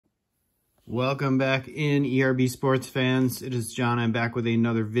Welcome back in, ERB sports fans. It is John. I'm back with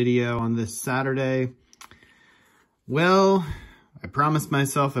another video on this Saturday. Well, I promised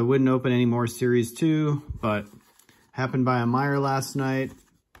myself I wouldn't open any more Series 2, but happened by a Meijer last night.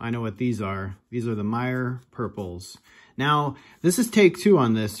 I know what these are. These are the Meijer purples. Now, this is take two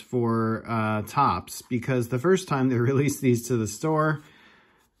on this for Topps, because the first time they released these to the store,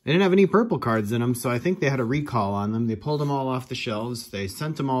 they didn't have any purple cards in them, so I think they had a recall on them. They pulled them all off the shelves. They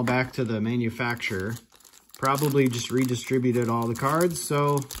sent them all back to the manufacturer. Probably just redistributed all the cards.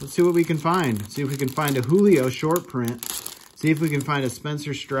 So let's see what we can find. See if we can find a Julio short print. See if we can find a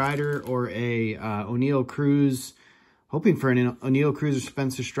Spencer Strider or a O'Neal Cruz. Hoping for an O'Neal Cruz or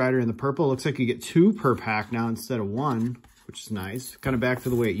Spencer Strider in the purple. Looks like you get 2 per pack now instead of 1, which is nice. Kind of back to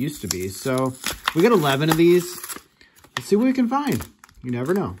the way it used to be. So we got 11 of these. Let's see what we can find. You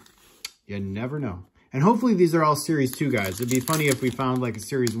never know. You never know. And hopefully these are all Series 2 guys. It'd be funny if we found like a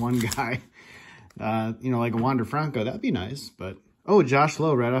Series 1 guy, like a Wander Franco. That'd be nice. But, oh, Josh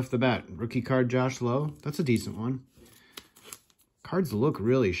Lowe right off the bat. Rookie card Josh Lowe. That's a decent one. Cards look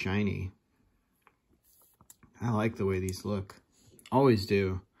really shiny. I like the way these look. Always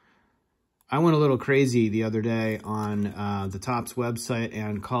do. I went a little crazy the other day on the Topps website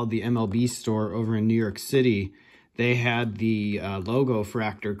and called the MLB store over in New York City. They had the logo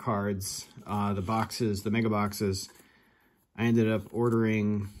fractor cards, the boxes, the mega boxes. I ended up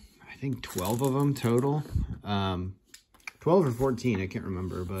ordering, I think, 12 of them total. 12 or 14, I can't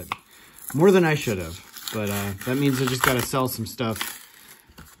remember, but more than I should have. But that means I just got to sell some stuff.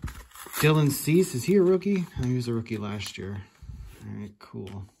 Dylan Cease, is he a rookie? He was a rookie last year. All right,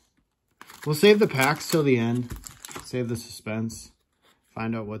 cool. We'll save the packs till the end. Save the suspense.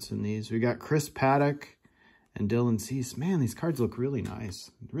 Find out what's in these. We got Chris Paddock and Dylan Cease. Man, these cards look really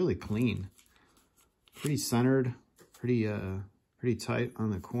nice. Really clean. Pretty centered. Pretty tight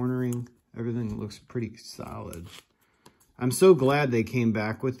on the cornering. Everything looks pretty solid. I'm so glad they came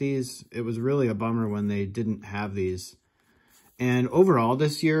back with these. It was really a bummer when they didn't have these. And overall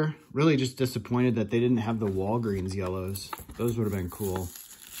this year, really just disappointed that they didn't have the Walgreens yellows. Those would have been cool.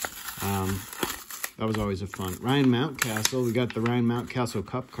 That was always a fun. Ryan Mountcastle. We got the Ryan Mountcastle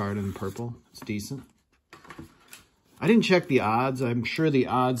Cup card in purple. It's decent. I didn't check the odds. I'm sure the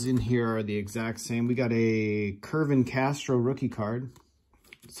odds in here are the exact same. We got a Kervin Castro rookie card.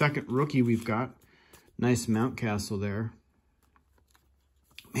 Second rookie we've got. Nice Mountcastle there.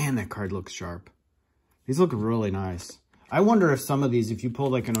 Man, that card looks sharp. These look really nice. I wonder if some of these, if you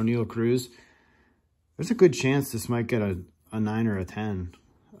pull like an O'Neal Cruz, there's a good chance this might get a 9 or a 10.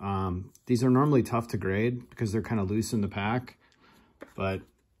 These are normally tough to grade because they're kind of loose in the pack. But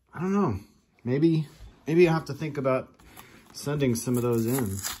I don't know. Maybe I have to think about sending some of those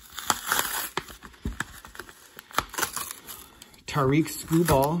in. Tariq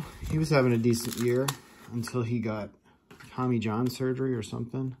Skubal, he was having a decent year until he got Tommy John surgery or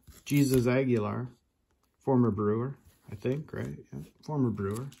something. Jesus Aguilar, former Brewer, I think, right? Yeah, former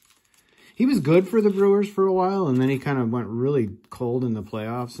Brewer. He was good for the Brewers for a while, and then he kind of went really cold in the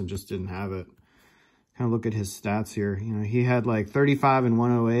playoffs and just didn't have it. Kind of look at his stats here. You know, he had like 35 and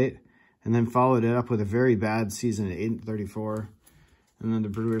 108. And then followed it up with a very bad season at 8-34. And then the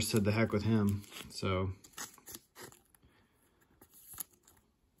Brewers said the heck with him. So,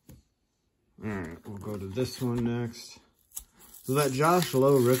 all right, we'll go to this one next. So that Josh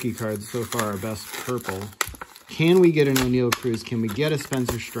Lowe rookie card so far, our best purple. Can we get an O'Neal Cruz? Can we get a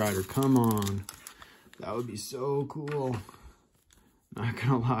Spencer Strider? Come on. That would be so cool. Not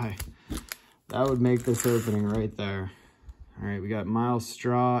gonna lie. That would make this opening right there. All right, we got Miles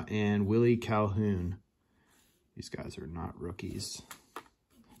Straw and Willie Calhoun. These guys are not rookies.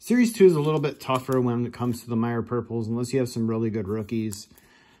 Series 2 is a little bit tougher when it comes to the Meijer purples, unless you have some really good rookies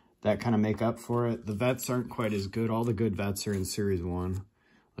that kind of make up for it. The vets aren't quite as good. All the good vets are in Series 1,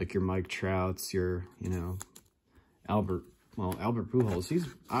 like your Mike Trouts, your, Albert Pujols. He's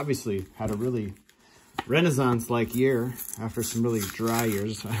obviously had a really Renaissance-like year after some really dry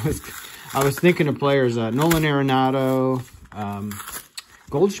years. I was thinking of players, Nolan Arenado.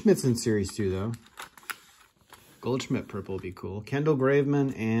 Goldschmidt's in Series 2, though. Goldschmidt purple would be cool. Kendall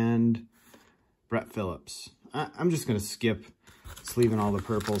Graveman and Brett Phillips. I'm just going to skip sleeving all the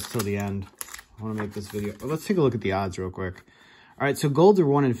purples till the end. I want to make this video. Let's take a look at the odds real quick. All right, so golds are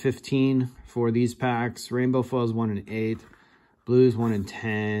 1 in 15 for these packs. Rainbow foils 1 in 8. Blues 1 in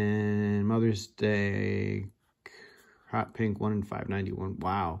 10. Mother's Day hot pink 1 in 591.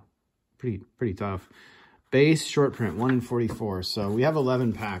 Wow, pretty tough. Base short print 1 in 44. So we have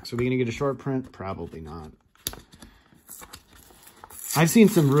 11 packs. Are we gonna get a short print? Probably not. I've seen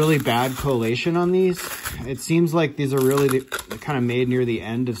some really bad collation on these. It seems like these are really kind of made near the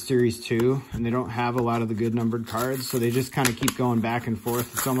end of Series 2, and they don't have a lot of the good numbered cards, so they just kind of keep going back and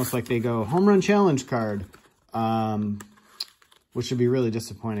forth. It's almost like they go, Home Run Challenge card, which would be really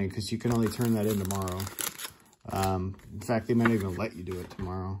disappointing because you can only turn that in tomorrow. In fact, they might even let you do it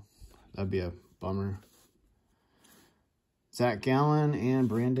tomorrow. That'd be a bummer. Zach Gallen and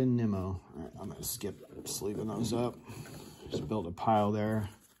Brandon Nimmo. All right, I'm going to skip sleeving those up. Just build a pile there.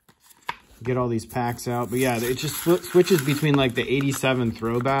 Get all these packs out. But yeah, it just switches between like the 87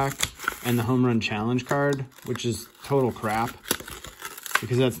 throwback and the Home Run Challenge card, which is total crap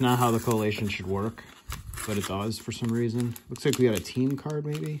because that's not how the collation should work. But it does for some reason. Looks like we got a team card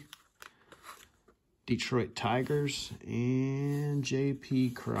maybe. Detroit Tigers and J.P.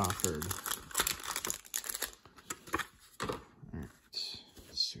 Crawford. All right, let's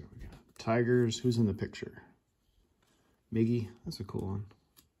see what we got. Tigers, who's in the picture? Miggy, that's a cool one.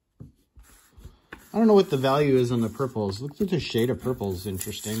 I don't know what the value is on the purples. Looks like the shade of purple is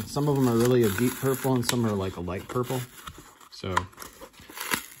interesting. Some of them are really a deep purple and some are like a light purple. So,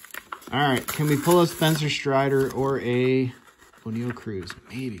 all right, can we pull a Spencer Strider or a O'Neal Cruz?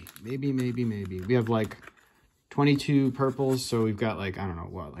 Maybe. We have like 22 purples, so we've got like, I don't know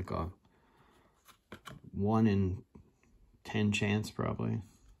what, like a 1 in 10 chance probably.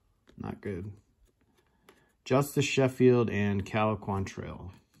 Not good. Justice Sheffield and Cal Quantrill.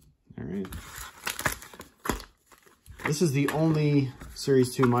 All right. This is the only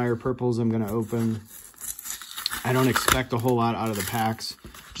Series 2 Meijer purples I'm going to open. I don't expect a whole lot out of the packs.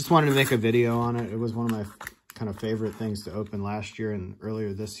 Just wanted to make a video on it. It was one of my kind of favorite things to open last year and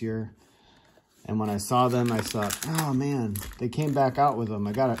earlier this year. And when I saw them, I thought, oh man, they came back out with them.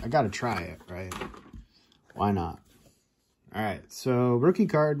 I gotta try it, right? Why not? All right, so rookie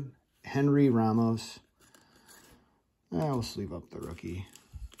card, Henry Ramos. We'll sleeve up the rookie.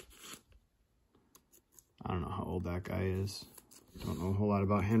 I don't know how old that guy is. Don't know a whole lot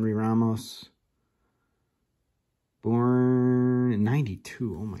about Henry Ramos. Born in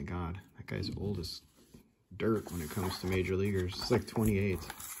 92. Oh my God. That guy's old as dirt when it comes to major leaguers. It's like 28.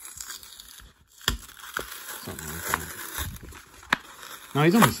 Something like that. No,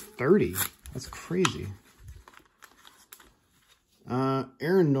 he's almost 30. That's crazy.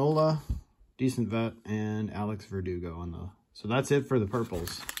 Aaron Nola, decent vet, and Alex Verdugo on the... So that's it for the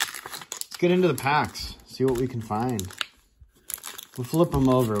purples. Let's get into the packs. See what we can find. We'll flip them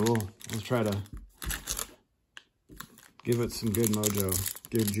over. We'll try to give it some good mojo,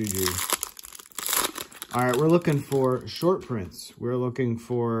 good juju. All right, we're looking for short prints. We're looking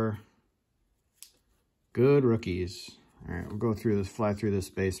for good rookies. All right, we'll go through this, fly through this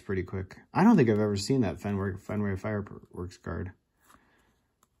space pretty quick. I don't think I've ever seen that Fenway Fireworks card.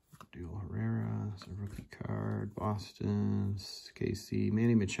 Dual Herrera, it's a rookie card. Boston, KC,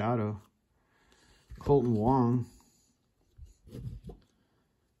 Manny Machado, Colton Wong.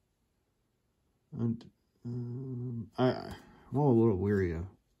 And I'm a little weary of.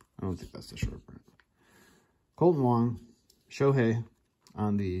 I don't think that's the short print. Colton Wong, Shohei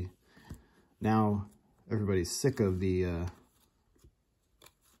on the. Now everybody's sick of the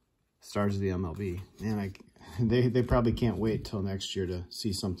stars of the MLB. Man, they probably can't wait till next year to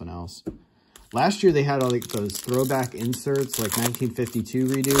see something else. Last year they had all like those throwback inserts, like 1952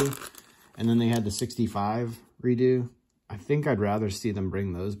 redo, and then they had the 65 redo. I think I'd rather see them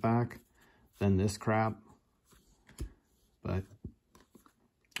bring those back than this crap. But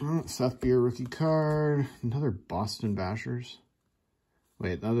Seth Beer rookie card, another Boston Bashers.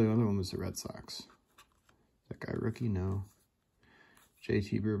 Wait, the other one was the Red Sox. That guy rookie? No.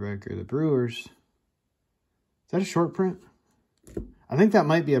 JT Brubaker, the Brewers. Is that a short print? I think that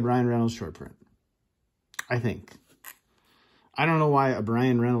might be a Brian Reynolds short print. I think. I don't know why a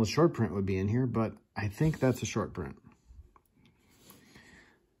Brian Reynolds short print would be in here, but I think that's a short print.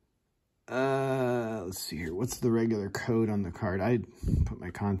 Let's see here. What's the regular code on the card? I put my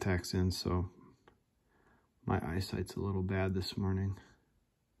contacts in, so my eyesight's a little bad this morning.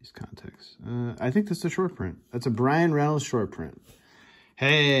 These contacts. I think that's a short print. That's a Brian Reynolds short print.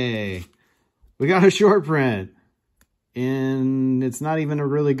 Hey, we got a short print. And it's not even a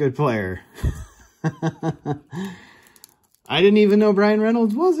really good player. I didn't even know Brian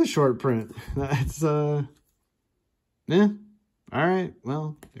Reynolds was a short print. That's, yeah. All right,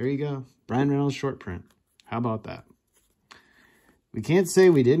 well, there you go. Brian Reynolds short print. How about that? We can't say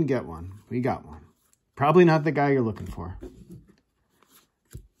we didn't get one. We got one. Probably not the guy you're looking for.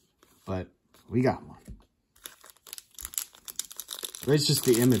 But we got one. It's just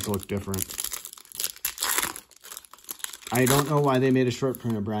the image looked different. I don't know why they made a short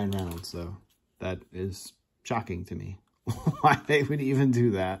print of Brian Reynolds, though. That is shocking to me. why they would even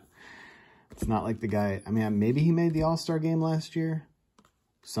do that. It's not like the guy, I mean, maybe he made the All-Star game last year.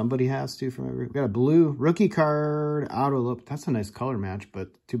 Somebody has to from every. We got a blue rookie card, Auto Lopez. That's a nice color match, but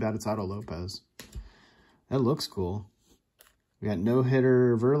too bad it's Auto Lopez. That looks cool. We got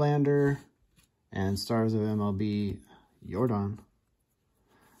no-hitter Verlander and stars of MLB Jordan.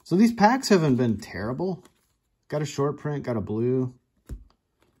 So these packs haven't been terrible. Got a short print, got a blue.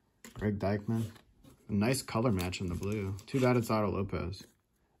 Greg Deichmann. A nice color match in the blue. Too bad it's Auto Lopez.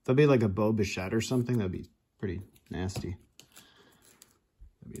 If that'd be like a Bo Bichette or something, that'd be pretty nasty.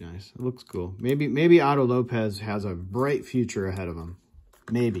 That'd be nice. It looks cool. Maybe Auto Lopez has a bright future ahead of him.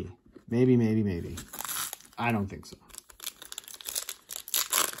 Maybe. Maybe. I don't think so.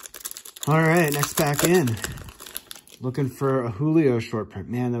 All right, next pack in. Looking for a Julio short print.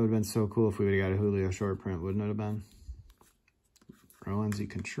 Man, that would have been so cool if we would have got a Julio short print, wouldn't it have been? Roansy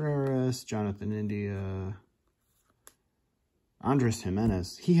Contreras, Jonathan India, Andres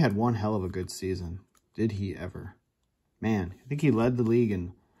Jimenez. He had one hell of a good season. Did he ever? Man, I think he led the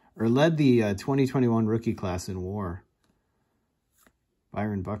league led the 2021 rookie class in WAR.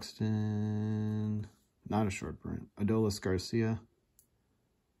 Byron Buxton, not a short print. Adolis Garcia.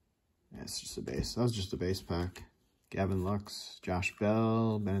 Yeah, it's just a base. That was just a base pack. Gavin Lux, Josh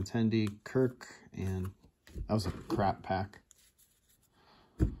Bell, Benintendi, Kirk, and that was a crap pack.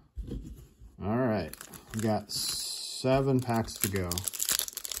 All right, we got 7 packs to go.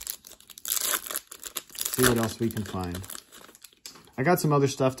 See what else we can find. I got some other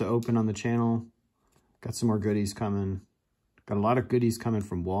stuff to open on the channel. Got some more goodies coming. Got a lot of goodies coming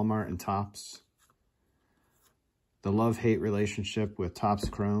from Walmart and Topps. The love-hate relationship with Topps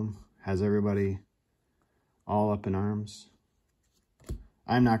Chrome has everybody all up in arms.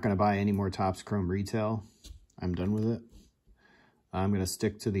 I'm not going to buy any more Topps Chrome retail. I'm done with it. I'm going to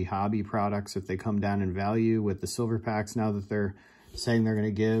stick to the hobby products if they come down in value with the silver packs now that they're saying they're going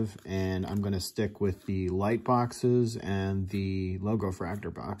to give. And I'm going to stick with the light boxes and the logo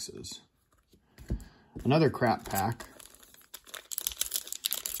fractor boxes. Another crap pack.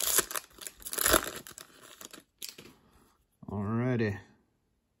 Alrighty.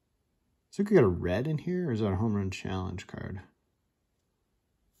 So we could get a red in here, or is that a home run challenge card?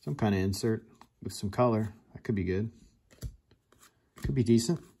 Some kind of insert with some color. That could be good. Could be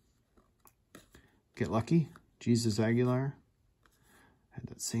decent. Get lucky. Jesus Aguilar. Had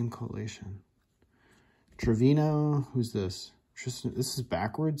that same collation. Trevino. Who's this? Tristan. This is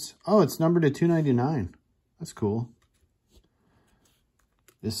backwards. Oh, it's numbered to 299. That's cool.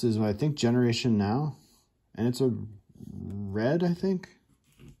 This is, I think, Generation Now. And it's a red, I think.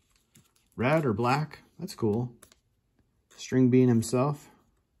 Red or black. That's cool. String Bean himself.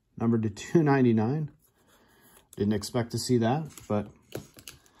 Numbered to 299. Didn't expect to see that, but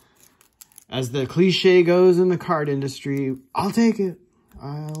as the cliche goes in the card industry, I'll take it.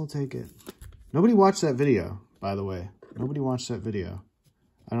 I'll take it. Nobody watched that video, by the way. Nobody watched that video.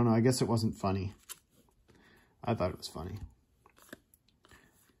 I don't know. I guess it wasn't funny. I thought it was funny.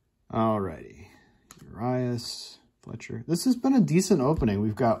 Alrighty. Urias, Fletcher. This has been a decent opening.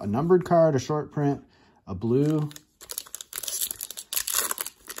 We've got a numbered card, a short print, a blue.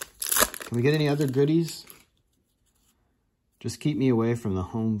 Can we get any other goodies? Just keep me away from the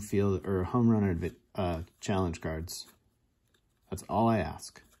home field or home run challenge cards. That's all I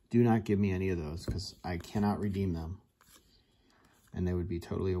ask. Do not give me any of those because I cannot redeem them. And they would be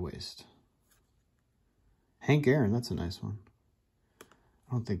totally a waste. Hank Aaron, that's a nice one.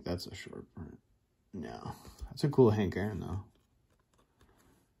 I don't think that's a short print. No. That's a cool Hank Aaron, though.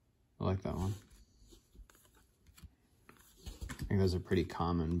 I like that one. I think those are pretty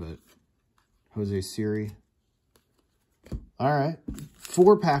common, but Jose Siri. All right.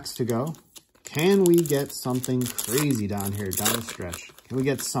 4 packs to go. Can we get something crazy down here, down the stretch? Can we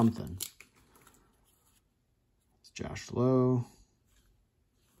get something? It's Josh Lowe.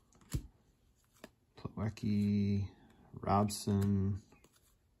 Plawecki. Robson.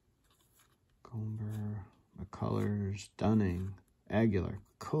 Comber. McCullers. Dunning. Aguilar.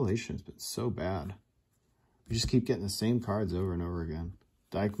 Collation's been so bad. We just keep getting the same cards over and over again.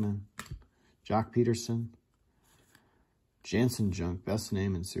 Deichmann. Jock Peterson. Jansen Junk, best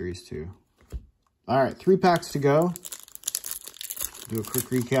name in Series 2. All right, 3 packs to go. Do a quick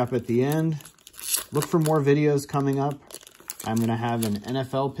recap at the end. Look for more videos coming up. I'm going to have an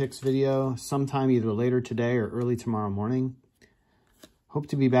NFL picks video sometime either later today or early tomorrow morning. Hope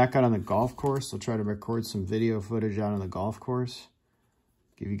to be back out on the golf course. I'll try to record some video footage out on the golf course.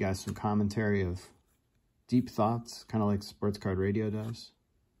 Give you guys some commentary of deep thoughts, kind of like Sports Card Radio does.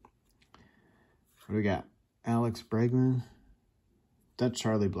 What do we got? Alex Bregman. That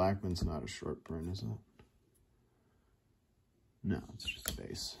Charlie Blackmon's not a short print, is it? No, it's just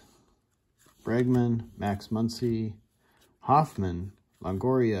base. Bregman, Max Muncy, Hoffman,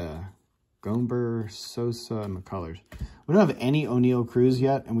 Longoria, Gomber, Sosa, and McCullers. We don't have any O'Neill Cruz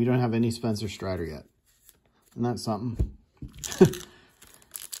yet, and we don't have any Spencer Strider yet. Isn't that something?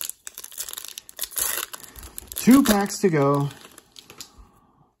 2 packs to go.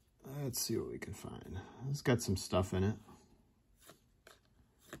 Let's see what we can find. It's got some stuff in it.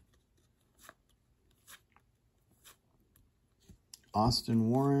 Austin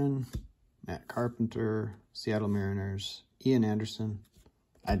Warren, Matt Carpenter, Seattle Mariners, Ian Anderson.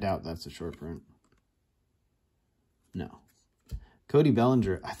 I doubt that's a short print. No. Cody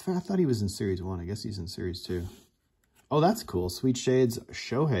Bellinger. I thought he was in Series 1. I guess he's in Series 2. Oh, that's cool. Sweet Shades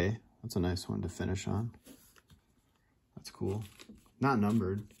Shohei. That's a nice one to finish on. That's cool. Not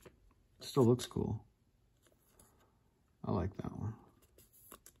numbered. Still looks cool. I like that one.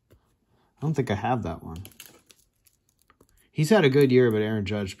 I don't think I have that one. He's had a good year, but Aaron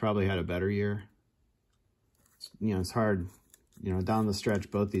Judge probably had a better year. You know, it's hard. You know, down the stretch,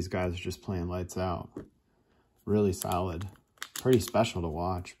 both these guys are just playing lights out. Really solid. Pretty special to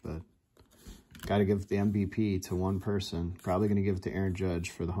watch, but got to give the MVP to one person. Probably going to give it to Aaron Judge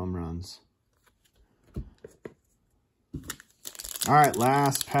for the home runs. All right,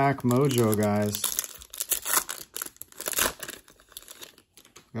 last pack mojo, guys.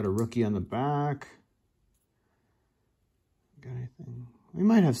 Got a rookie on the back. Got anything? We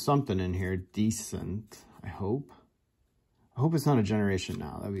might have something in here decent, I hope. I hope it's not a generation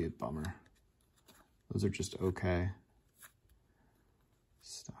now. That'd be a bummer. Those are just okay.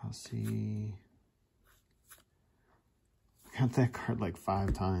 Stassi. I got that card like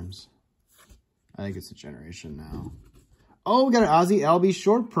 5 times. I think it's a generation now. Oh, we got an Ozzie Albies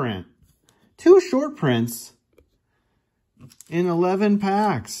short print. 2 short prints in 11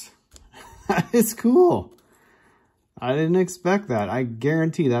 packs. That is cool. I didn't expect that. I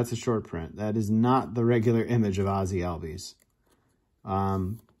guarantee that's a short print. That is not the regular image of Ozzie Albies.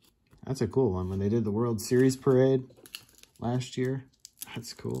 That's a cool one. When they did the World Series parade last year,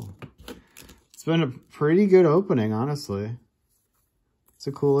 that's cool. It's been a pretty good opening, honestly. It's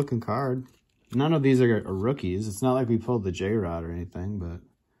a cool looking card. None of these are rookies. It's not like we pulled the J-Rod or anything, but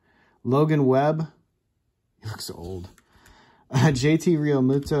Logan Webb, he looks old. JT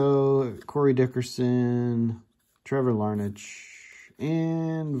Realmuto, Corey Dickerson, Trevor Larnach,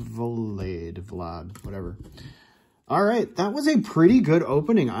 and Vlad, whatever. All right, that was a pretty good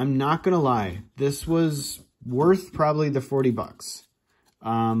opening. I'm not going to lie. This was worth probably the 40 bucks.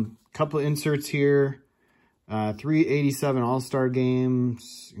 Couple inserts here. 387 All-Star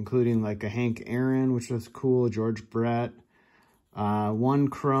games, including like a Hank Aaron, which was cool, George Brett. 1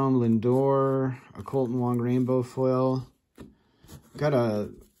 Chrome Lindor, a Colton Wong Rainbow foil. Got a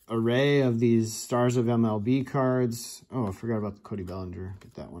array of these Stars of MLB cards. Oh, I forgot about the Cody Bellinger.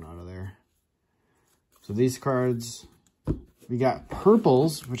 Get that one out of there. So these cards, we got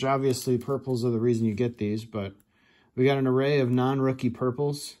purples, which obviously purples are the reason you get these, but we got an array of non-rookie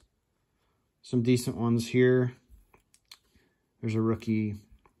purples. Some decent ones here. There's a rookie.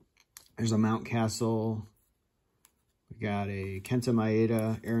 There's a Mountcastle. We got a Kenta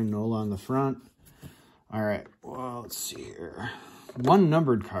Maeda, Aaron Nola on the front. All right, well, let's see here. 1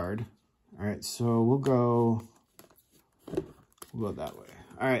 numbered card. All right, so we'll go that way.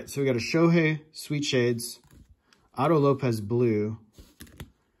 All right, so we got a Shohei Sweet Shades, Otto Lopez Blue.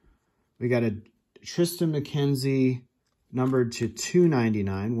 We got a Tristan McKenzie numbered to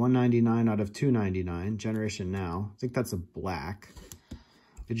 299, 199 out of 299, generation now. I think that's a black.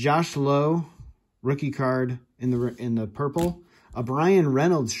 A Josh Lowe rookie card in the purple. A Brian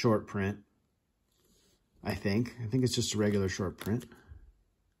Reynolds short print. I think it's just a regular short print.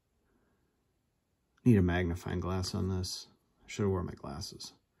 Need a magnifying glass on this. Should have worn my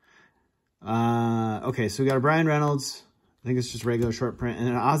glasses. Okay, so we got a Brian Reynolds. I think it's just regular short print. And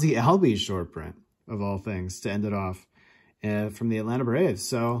an Ozzie Albies short print, of all things, to end it off from the Atlanta Braves.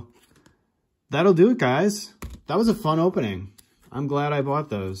 So that'll do it, guys. That was a fun opening. I'm glad I bought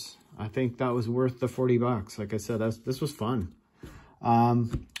those. I think that was worth the 40 bucks. Like I said, this was fun.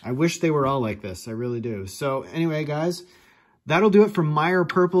 I wish they were all like this. I really do. So anyway, guys, that'll do it for Meijer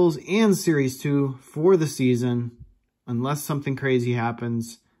Purples and Series 2 for the season. Unless something crazy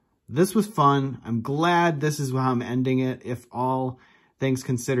happens. This was fun. I'm glad this is how I'm ending it, if all things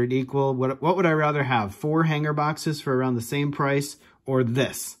considered equal. What would I rather have? 4 hanger boxes for around the same price, or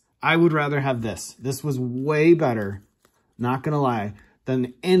this? I would rather have this. This was way better, not going to lie,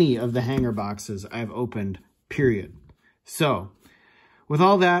 than any of the hanger boxes I've opened, period. So, with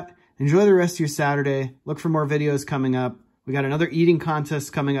all that, enjoy the rest of your Saturday. Look for more videos coming up. We got another eating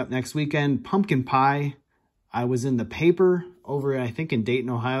contest coming up next weekend. Pumpkin pie. I was in the paper over, I think, in Dayton,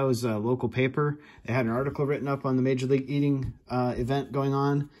 Ohio's local paper. They had an article written up on the Major League Eating event going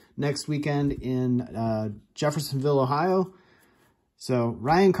on next weekend in Jeffersonville, Ohio. So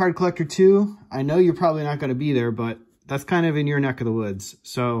Ryan Card Collector 2, I know you're probably not going to be there, but that's kind of in your neck of the woods.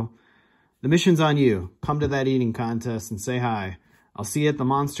 So the mission's on you. Come to that eating contest and say hi. I'll see you at the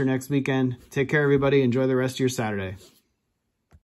Monster next weekend. Take care, everybody. Enjoy the rest of your Saturday.